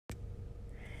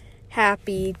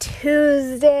Happy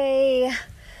Tuesday,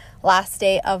 last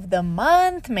day of the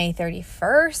month, May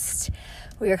 31st.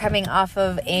 We are coming off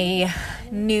of a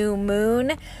new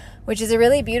moon, which is a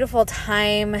really beautiful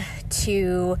time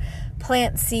to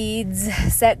plant seeds,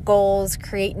 set goals,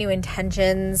 create new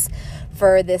intentions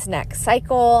for this next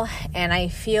cycle. And I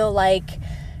feel like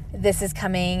this is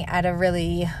coming at a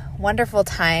really wonderful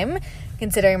time,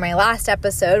 considering my last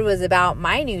episode was about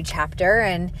my new chapter,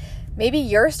 and maybe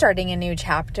you're starting a new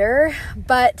chapter.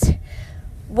 But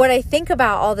what I think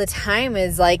about all the time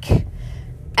is like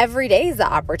every day is the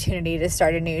opportunity to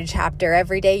start a new chapter.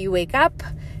 Every day you wake up,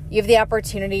 you have the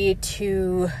opportunity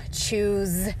to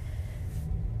choose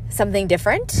something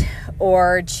different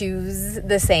or choose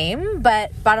the same.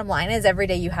 But bottom line is every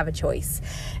day you have a choice.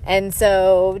 And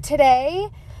so today,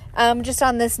 just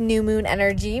on this new moon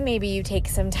energy, maybe you take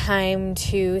some time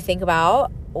to think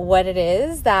about what it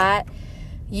is that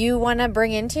you want to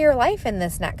bring into your life in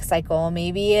this next cycle.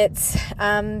 Maybe it's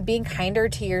being kinder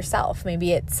to yourself.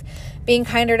 Maybe it's being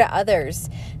kinder to others.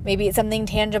 Maybe it's something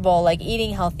tangible like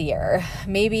eating healthier.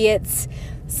 Maybe it's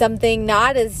something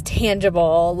not as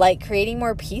tangible like creating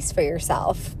more peace for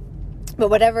yourself. But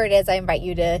whatever it is, I invite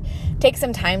you to take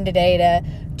some time today to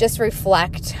just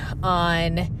reflect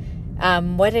on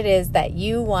what it is that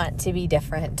you want to be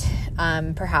different,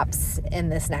 perhaps in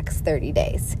this next 30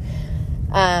 days.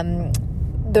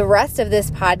 The rest of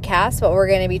this podcast, what we're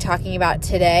going to be talking about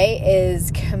today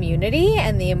is community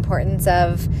and the importance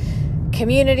of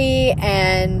community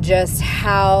and just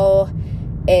how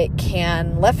it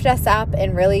can lift us up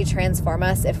and really transform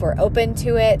us if we're open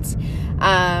to it.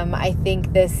 I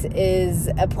think this is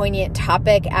a poignant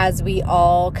topic as we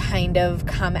all kind of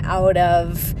come out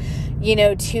of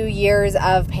 2 years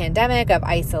of pandemic, of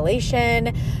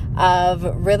isolation, of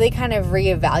really kind of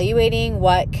reevaluating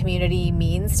what community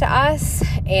means to us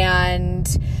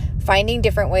and finding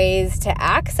different ways to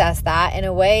access that in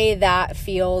a way that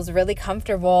feels really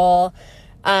comfortable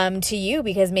to you,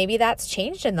 because maybe that's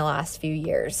changed in the last few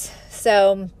years.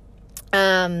 So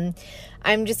I'm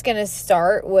just going to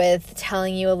start with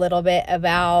telling you a little bit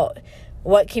about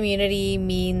what community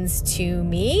means to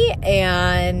me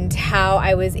and how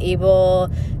I was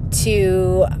able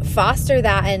to foster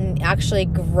that and actually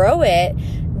grow it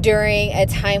during a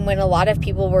time when a lot of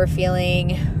people were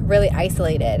feeling really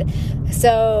isolated.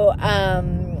 So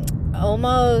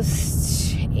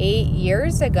almost 8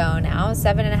 years ago now,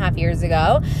 7.5 years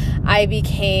ago, I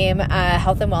became a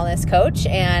health and wellness coach,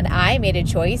 and I made a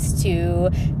choice to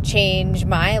change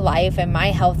my life and my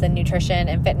health and nutrition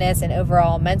and fitness and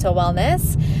overall mental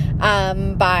wellness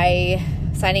by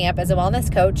signing up as a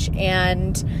wellness coach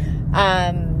and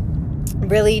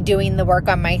really doing the work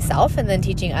on myself and then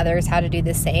teaching others how to do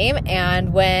the same.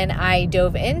 And when I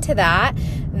dove into that,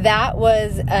 that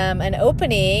was an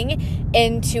opening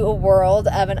into a world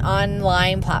of an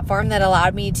online platform that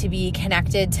allowed me to be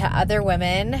connected to other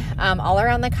women all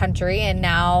around the country, and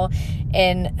now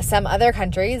in some other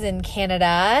countries in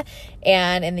Canada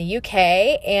and in the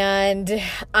UK. And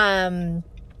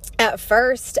at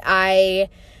first I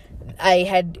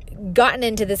had gotten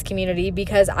into this community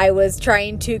because I was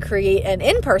trying to create an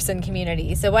in-person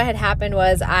community. So what had happened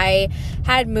was I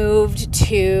had moved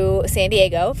to San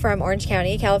Diego from Orange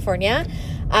County, California.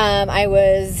 I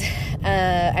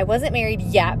wasn't married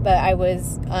yet, but I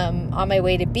was on my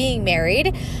way to being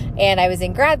married, and I was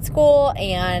in grad school.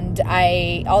 And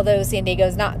although San Diego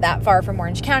is not that far from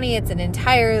Orange County, it's an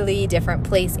entirely different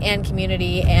place and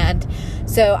community. And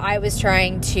so I was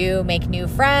trying to make new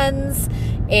friends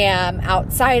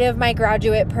outside of my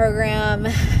graduate program,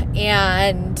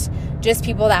 and just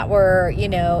people that were,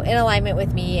 in alignment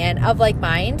with me and of like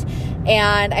mind.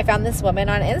 And I found this woman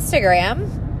on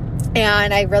Instagram,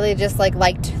 and I really just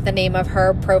liked the name of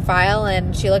her profile,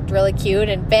 and she looked really cute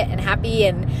and fit and happy,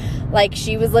 and like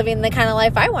she was living the kind of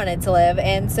life I wanted to live.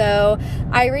 And so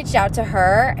I reached out to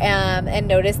her and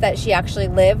noticed that she actually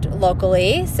lived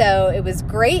locally. So it was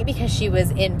great because she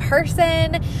was in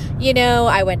person.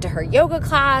 I went to her yoga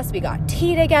class, we got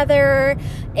tea together,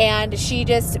 and she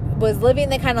just was living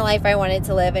the kind of life I wanted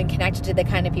to live and connected to the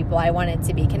kind of people I wanted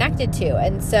to be connected to.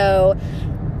 And so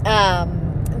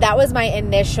that was my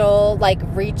initial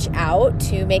reach out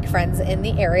to make friends in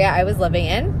the area I was living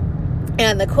in.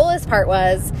 And the coolest part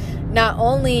was, not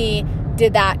only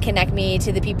did that connect me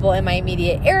to the people in my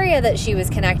immediate area that she was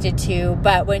connected to.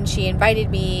 But when she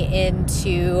invited me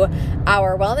into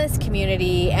our wellness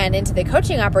community and into the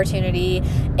coaching opportunity,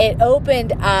 it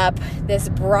opened up this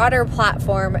broader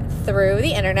platform through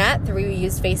the internet. We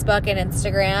used Facebook and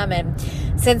Instagram,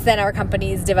 and since then our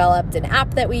company's developed an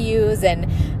app that we use,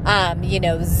 and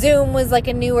Zoom was like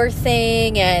a newer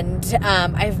thing, and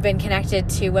I've been connected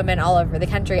to women all over the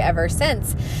country ever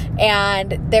since,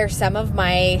 and they're some of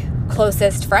my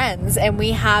closest friends, and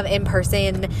we have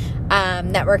in-person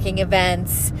networking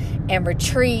events and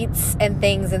retreats and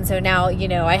things. And so now,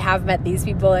 I have met these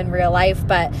people in real life,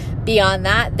 but beyond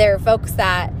that, they're folks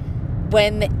that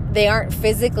when they aren't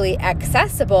physically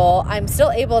accessible, I'm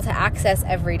still able to access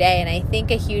every day. And I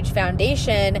think a huge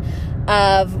foundation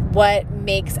of what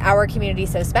makes our community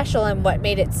so special and what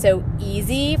made it so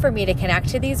easy for me to connect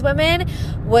to these women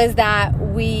was that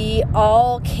we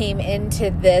all came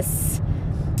into this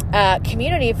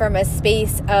community from a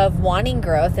space of wanting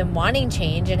growth and wanting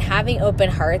change and having open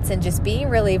hearts and just being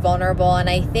really vulnerable. And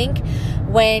I think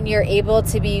when you're able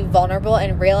to be vulnerable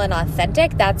and real and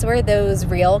authentic, that's where those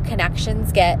real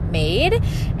connections get made.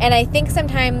 And I think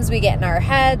sometimes we get in our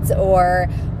heads, or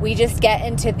we just get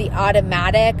into the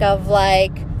automatic of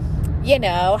like,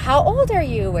 how old are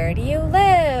you? Where do you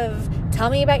live? Tell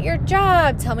me about your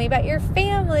job. Tell me about your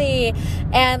family.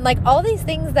 And like all these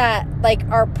things that like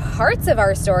are parts of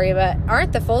our story, but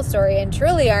aren't the full story and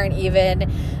truly aren't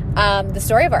even the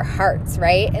story of our hearts,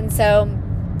 right? And so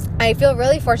I feel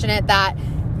really fortunate that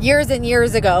years and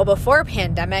years ago, before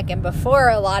pandemic and before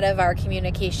a lot of our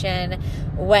communication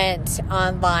went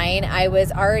online, I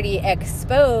was already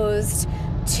exposed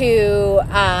to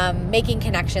making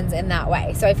connections in that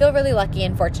way. So I feel really lucky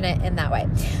and fortunate in that way.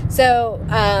 So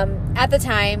at the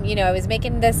time, I was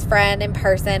making this friend in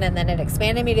person, and then it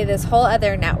expanded me to this whole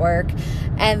other network.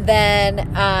 And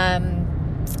then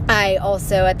I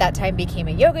also at that time became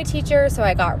a yoga teacher, so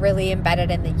I got really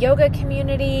embedded in the yoga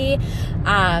community.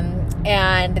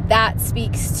 And that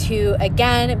speaks to,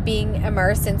 again, being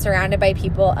immersed and surrounded by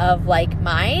people of like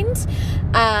mind,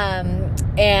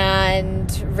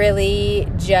 and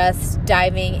really just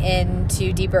diving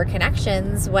into deeper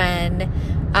connections when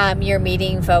you're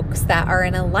meeting folks that are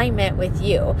in alignment with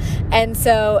you. And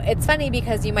so it's funny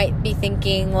because you might be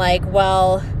thinking like,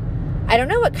 well, I don't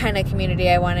know what kind of community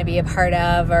I want to be a part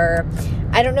of, or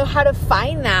I don't know how to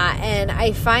find that. And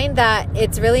I find that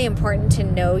it's really important to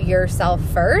know yourself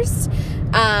first,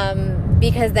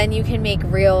 because then you can make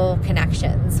real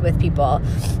connections with people.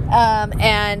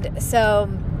 And so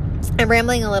I'm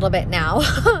rambling a little bit now,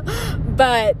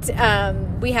 but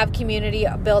we have community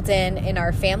built in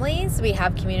our families. We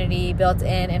have community built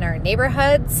in our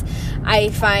neighborhoods.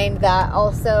 I find that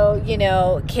also,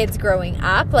 kids growing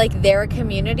up, like their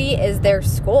community is their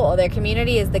school. Their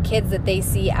community is the kids that they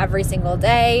see every single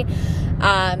day,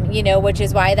 which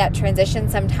is why that transition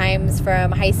sometimes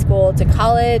from high school to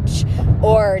college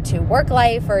or to work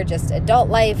life or just adult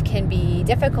life can be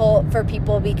difficult for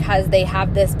people because they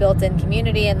have this built-in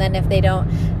community. And then if they don't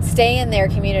stay in their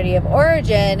community of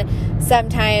origin,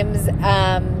 sometimes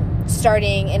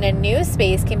starting in a new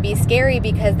space can be scary,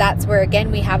 because that's where,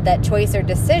 again, we have that choice or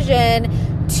decision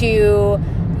to,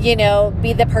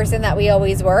 be the person that we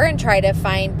always were and try to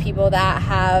find people that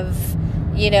have,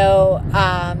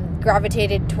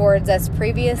 gravitated towards us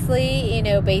previously,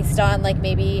 based on like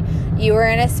maybe you were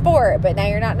in a sport, but now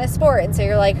you're not in a sport. And so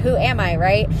you're like, who am I?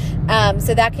 Right.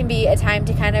 So that can be a time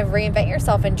to kind of reinvent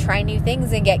yourself and try new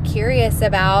things and get curious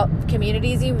about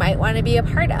communities you might want to be a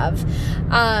part of.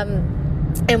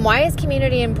 And why is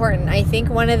community important? I think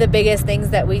one of the biggest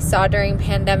things that we saw during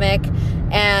pandemic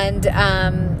and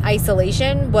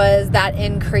isolation was that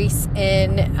increase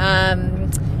in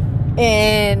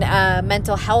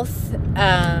mental health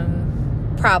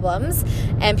problems,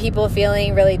 and people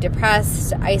feeling really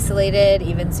depressed, isolated,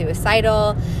 even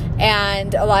suicidal.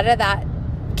 And a lot of that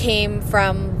came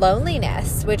from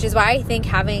loneliness, which is why I think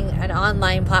having an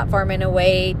online platform and a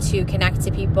way to connect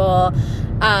to people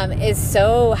is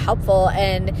so helpful,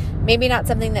 and maybe not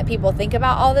something that people think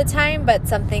about all the time, but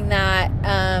something that,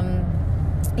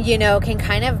 can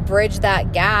kind of bridge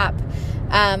that gap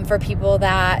for people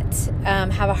that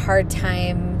have a hard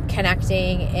time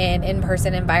connecting in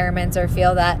in-person environments, or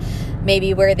feel that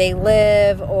maybe where they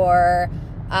live or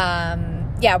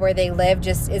where they live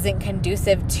just isn't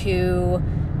conducive to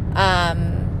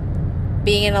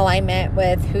being in alignment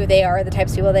with who they are, the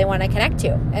types of people they want to connect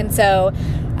to. And so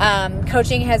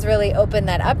coaching has really opened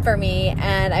that up for me,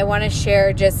 and I want to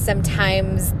share just some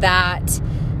times that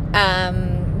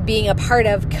being a part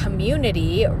of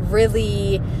community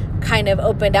really kind of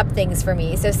opened up things for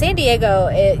me. So San Diego,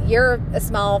 you're a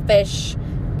small fish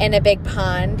in a big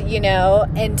pond,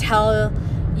 until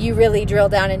you really drill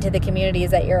down into the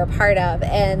communities that you're a part of.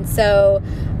 And so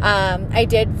I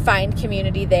did find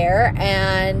community there,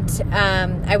 and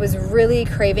I was really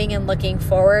craving and looking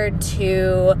forward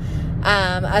to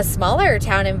a smaller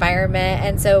town environment.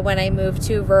 And so when I moved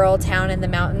to a rural town in the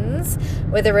mountains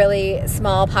with a really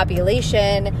small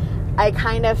population, I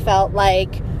kind of felt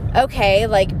like, okay,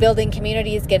 like building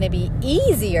community is going to be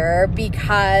easier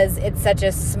because it's such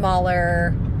a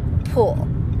smaller pool.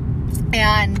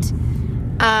 And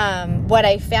what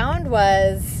I found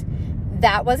was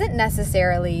that wasn't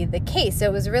necessarily the case. So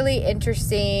it was really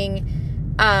interesting,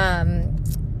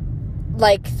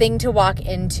 thing to walk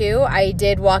into. I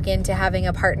did walk into having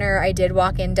a partner. I did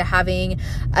walk into having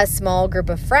a small group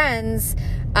of friends.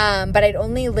 But I'd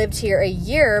only lived here a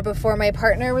year before my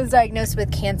partner was diagnosed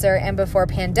with cancer and before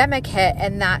pandemic hit.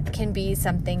 And that can be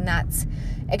something that's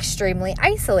extremely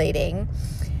isolating.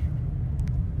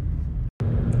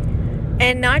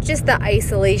 And not just the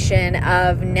isolation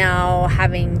of now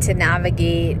having to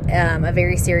navigate a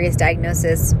very serious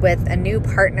diagnosis with a new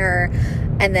partner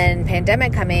and then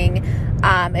pandemic coming.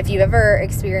 If you've ever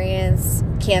experienced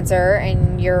cancer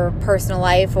in your personal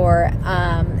life or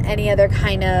any other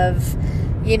kind of,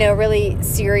 really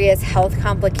serious health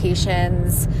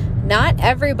complications, not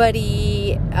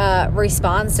everybody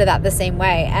responds to that the same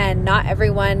way, and not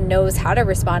everyone knows how to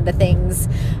respond to things.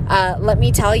 Let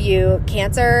me tell you,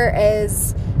 cancer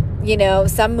is,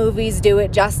 some movies do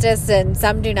it justice and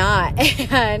some do not.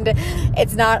 And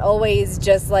it's not always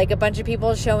just like a bunch of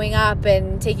people showing up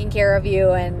and taking care of you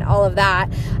and all of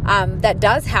that. That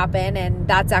does happen. And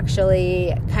that's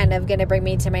actually kind of going to bring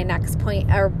me to my next point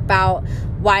about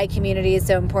why community is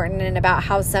so important, and about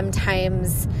how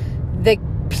sometimes the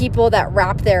people that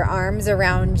wrap their arms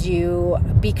around you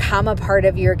become a part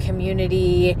of your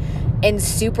community in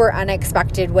super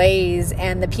unexpected ways.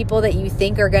 And the people that you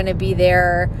think are going to be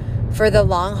there for the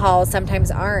long haul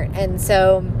sometimes aren't. And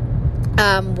so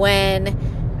when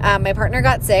my partner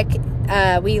got sick,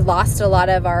 we lost a lot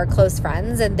of our close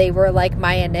friends, and they were like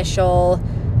my initial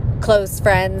close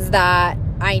friends that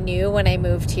I knew when I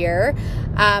moved here.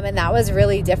 And that was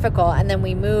really difficult. And then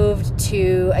we moved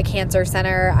to a cancer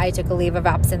center. I took a leave of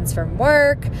absence from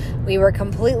work. We were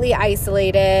completely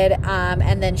isolated.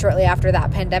 And then shortly after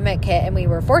that, pandemic hit, and we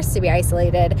were forced to be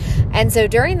isolated. And so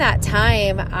during that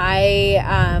time,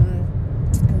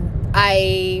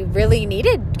 I really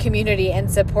needed community and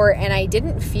support, and I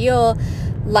didn't feel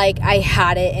like I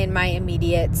had it in my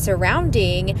immediate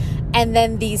surrounding. And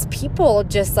then these people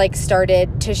just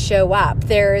started to show up.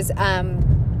 There's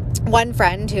one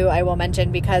friend who I will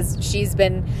mention because she's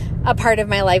been a part of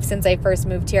my life since I first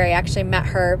moved here. I actually met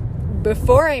her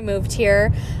before I moved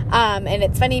here. And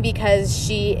it's funny because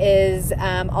she is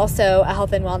also a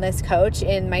health and wellness coach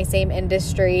in my same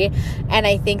industry. And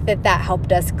I think that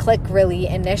helped us click really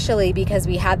initially because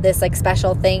we had this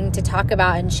special thing to talk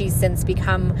about. And she's since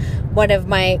become one of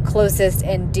my closest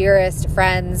and dearest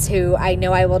friends who I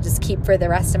know I will just keep for the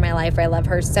rest of my life. I love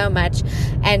her so much.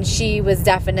 And she was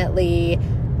definitely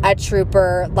a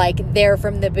trooper, there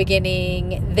from the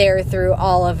beginning, there through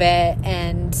all of it,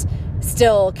 and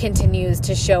still continues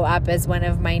to show up as one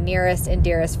of my nearest and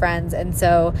dearest friends. And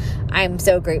so I'm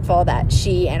so grateful that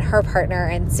she and her partner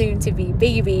and soon to be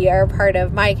baby are part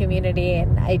of my community.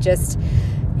 And I just,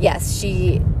 yes,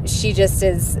 she just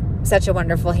is such a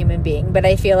wonderful human being. But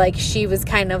I feel like she was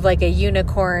kind of like a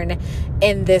unicorn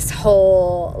in this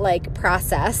whole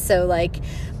process. So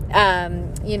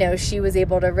she was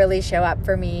able to really show up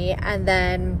for me. And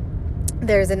then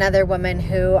there's another woman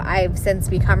who I've since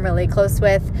become really close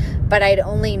with, but I'd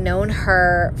only known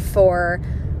her for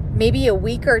maybe a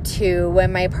week or two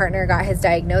when my partner got his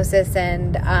diagnosis.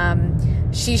 And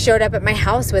she showed up at my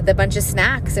house with a bunch of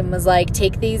snacks and was like,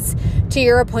 take these to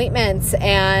your appointments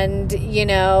and,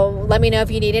 let me know if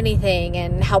you need anything,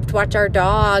 and helped watch our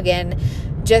dog and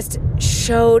just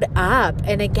showed up.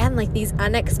 And again, these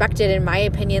unexpected, in my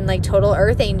opinion, total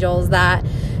earth angels that,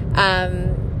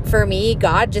 for me,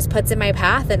 God just puts in my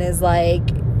path and is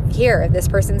here, this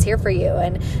person's here for you.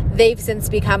 And they've since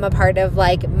become a part of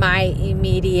my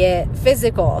immediate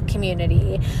physical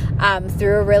community,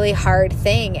 through a really hard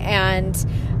thing. And,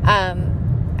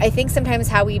 I think sometimes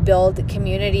how we build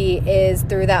community is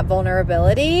through that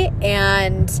vulnerability.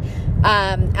 And,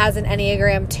 as an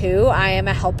Enneagram 2, I am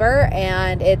a helper,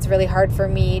 and it's really hard for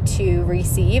me to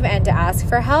receive and to ask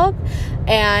for help.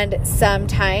 And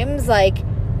sometimes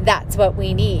that's what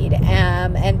we need.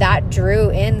 And that drew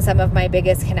in some of my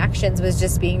biggest connections, was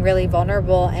just being really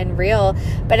vulnerable and real.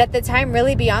 But at the time,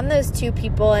 really beyond those two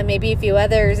people and maybe a few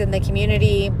others in the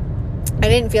community, I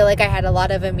didn't feel like I had a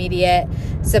lot of immediate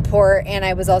support, and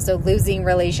I was also losing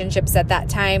relationships at that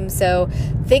time. So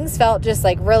things felt just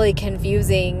like really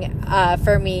confusing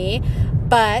for me.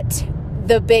 But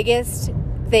the biggest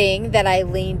thing that I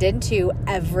leaned into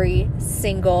every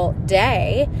single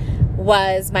day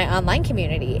was my online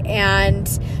community. And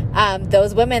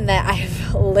those women that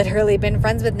I've literally been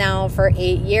friends with now for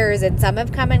 8 years, and some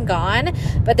have come and gone,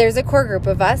 but there's a core group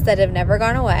of us that have never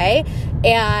gone away.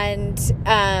 And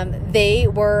they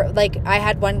were like, I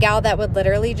had one gal that would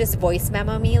literally just voice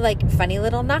memo me like funny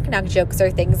little knock jokes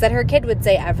or things that her kid would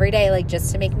say every day, like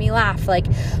just to make me laugh, like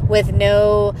with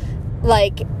no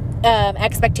like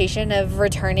expectation of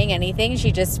returning anything.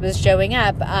 She just was showing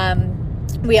up.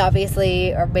 We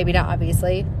obviously, or maybe not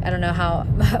obviously, I don't know how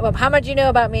much you know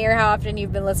about me or how often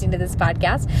you've been listening to this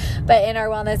podcast, but in our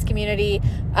wellness community,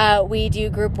 we do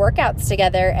group workouts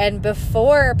together. And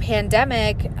before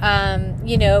pandemic,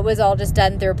 it was all just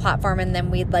done through a platform, and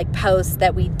then we'd like post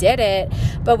that we did it.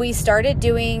 But we started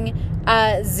doing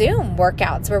Zoom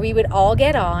workouts where we would all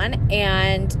get on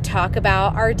and talk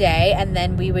about our day, and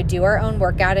then we would do our own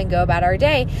workout and go about our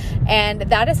day. And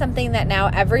that is something that now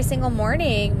every single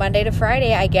morning, Monday to Friday,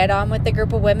 I get on with the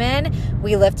group of women.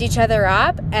 We lift each other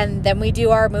up, and then we do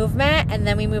our movement, and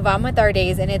then we move on with our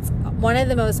days. And it's one of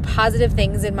the most positive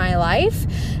things in my life.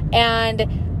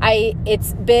 And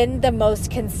it's been the most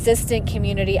consistent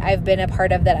community I've been a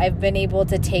part of, that I've been able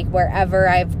to take wherever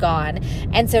I've gone.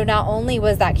 And so not only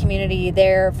was that community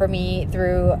there for me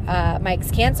through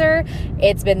Mike's cancer,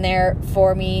 it's been there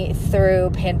for me through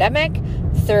pandemic,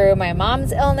 through my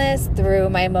mom's illness,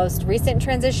 through my most recent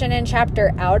transition and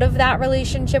chapter out of that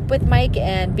relationship with Mike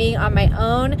and being on my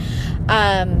own.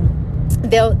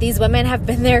 These women have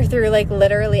been there through like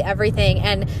literally everything.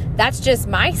 And that's just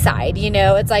my side,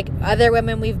 it's like other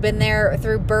women, we've been there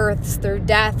through births, through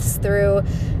deaths, through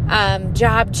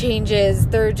job changes,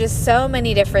 through just so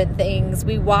many different things.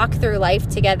 We walk through life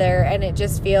together, and it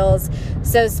just feels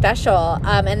so special.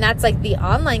 And that's like the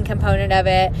online component of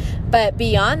it. But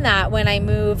beyond that, when I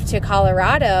moved to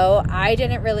Colorado, I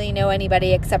didn't really know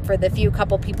anybody except for the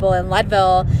couple people in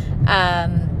Leadville,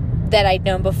 that I'd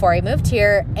known before I moved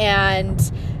here.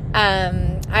 And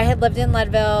I had lived in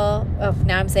Leadville. Oh,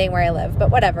 now I'm saying where I live,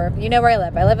 but whatever. You know where I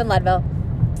live. I live in Leadville.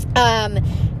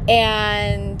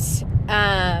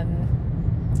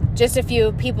 Just a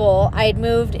few people. I had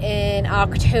moved in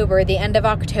October, the end of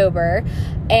October.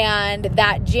 And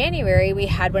that January, we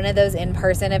had one of those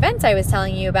in-person events I was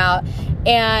telling you about.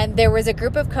 And there was a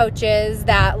group of coaches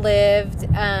that lived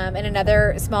in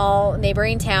another small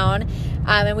neighboring town.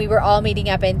 And we were all meeting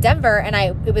up in Denver. And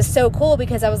it was so cool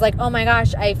because I was like, oh my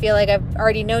gosh, I feel like I've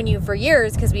already known you for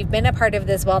years because we've been a part of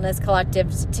this wellness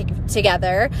collective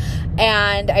together.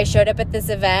 And I showed up at this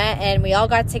event, and we all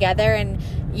got together, and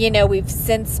we've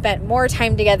since spent more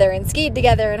time together and skied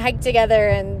together and hiked together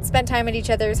and spent time at each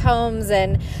other's homes.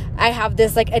 And I have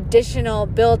this like additional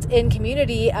built-in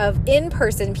community of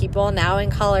in-person people now in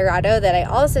Colorado that I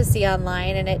also see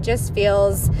online. And it just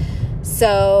feels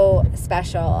so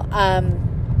special.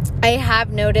 I have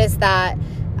noticed that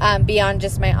beyond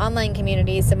just my online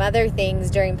community, some other things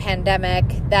during pandemic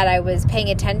that I was paying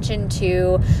attention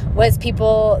to was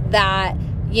people that,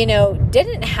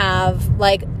 didn't have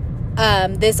like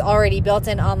this already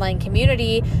built-in online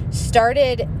community,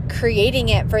 started creating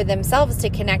it for themselves to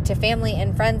connect to family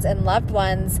and friends and loved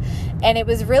ones. And it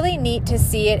was really neat to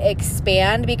see it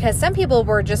expand, because some people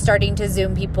were just starting to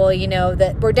Zoom people,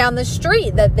 that were down the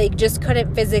street that they just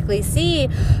couldn't physically see.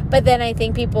 But then I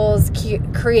think people's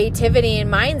creativity and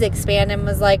minds expand and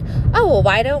was like, oh, well,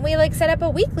 why don't we like set up a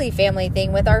weekly family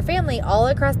thing with our family all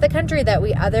across the country that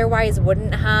we otherwise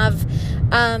wouldn't have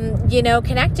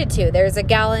connected to. There's a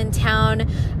gal in town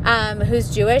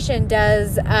who's Jewish and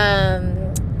does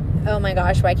oh my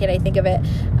gosh, why can't I think of it?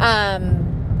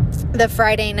 The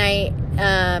Friday night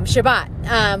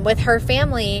Shabbat with her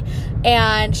family,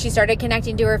 and she started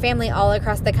connecting to her family all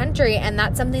across the country. And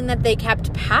that's something that they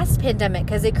kept past pandemic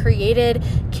because it created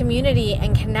community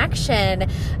and connection.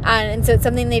 And so it's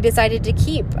something they decided to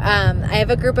keep. I have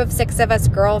a group of 6 of us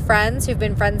girlfriends who've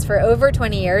been friends for over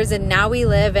 20 years. And now we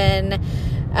live in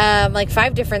like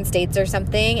 5 different states or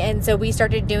something. And so we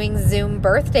started doing Zoom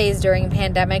birthdays during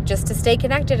pandemic just to stay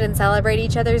connected and celebrate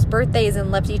each other's birthdays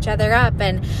and lift each other up.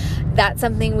 And that's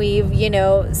something we've,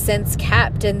 since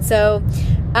kept. And so,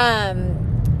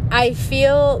 I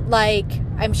feel like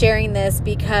I'm sharing this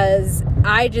because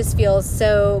I just feel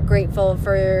so grateful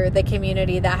for the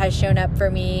community that has shown up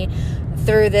for me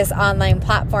through this online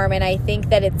platform. And I think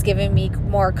that it's given me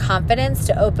more confidence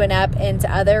to open up into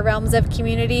other realms of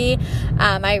community.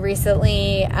 I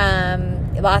recently,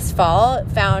 last fall,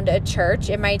 found a church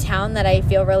in my town that I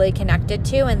feel really connected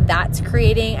to, and that's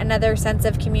creating another sense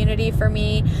of community for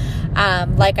me.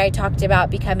 Like I talked about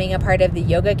becoming a part of the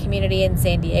yoga community in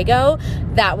San Diego,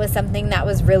 that was something that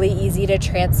was really easy to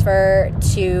transfer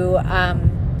to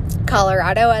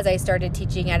Colorado as I started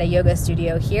teaching at a yoga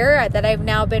studio here that I've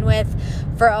now been with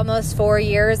for almost 4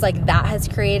 years. Like, that has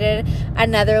created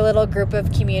another little group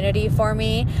of community for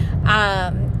me.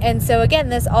 And so again,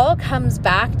 this all comes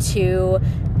back to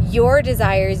your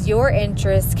desires, your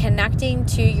interests, connecting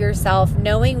to yourself,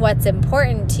 knowing what's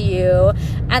important to you,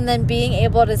 and then being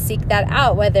able to seek that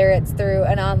out, whether it's through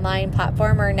an online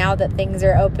platform or now that things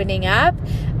are opening up,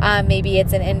 maybe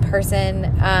it's an in-person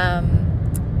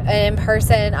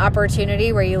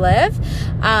opportunity where you live.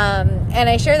 And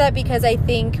I share that because I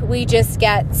think we just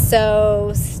get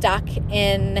so stuck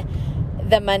in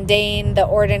the mundane, the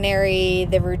ordinary,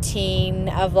 the routine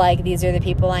of like, these are the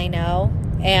people I know,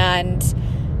 and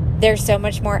there's so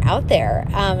much more out there.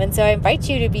 And so I invite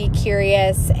you to be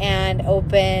curious and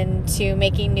open to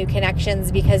making new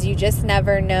connections, because you just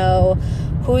never know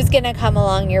who's going to come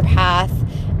along your path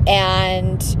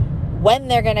and when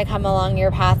they're going to come along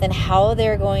your path and how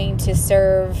they're going to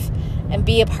serve and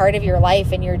be a part of your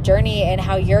life and your journey, and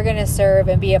how you're going to serve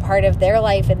and be a part of their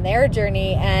life and their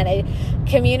journey. And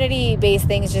community-based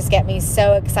things just get me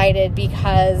so excited,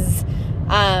 because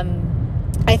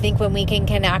I think when we can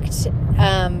connect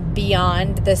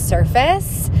beyond the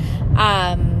surface,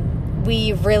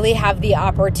 we really have the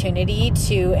opportunity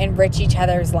to enrich each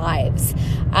other's lives.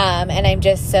 And I'm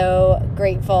just so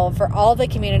grateful for all the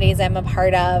communities I'm a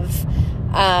part of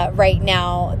right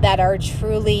now that are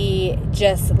truly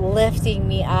just lifting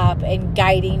me up and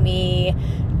guiding me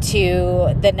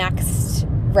to the next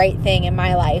right thing in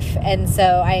my life. And so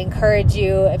I encourage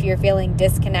you, if you're feeling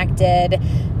disconnected,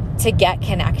 to get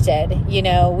connected. You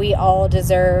know, we all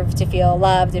deserve to feel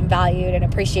loved and valued and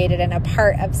appreciated and a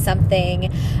part of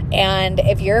something. And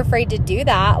if you're afraid to do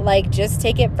that, like, just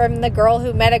take it from the girl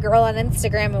who met a girl on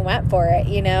Instagram and went for it.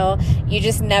 You know, you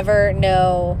just never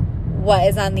know what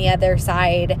is on the other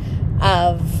side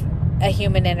of a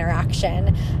human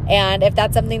interaction. And if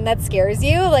that's something that scares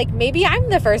you, like, maybe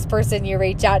I'm the first person you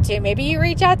reach out to. Maybe you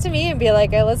reach out to me and be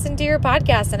like, I listen to your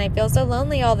podcast and I feel so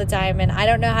lonely all the time and I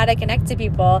don't know how to connect to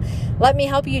people. Let me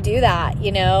help you do that.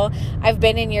 You know, I've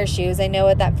been in your shoes. I know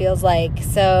what that feels like.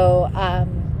 So,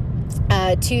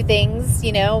 2 things,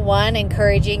 you know, 1,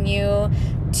 encouraging you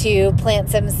to plant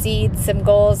some seeds, some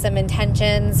goals, some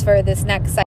intentions for this next cycle.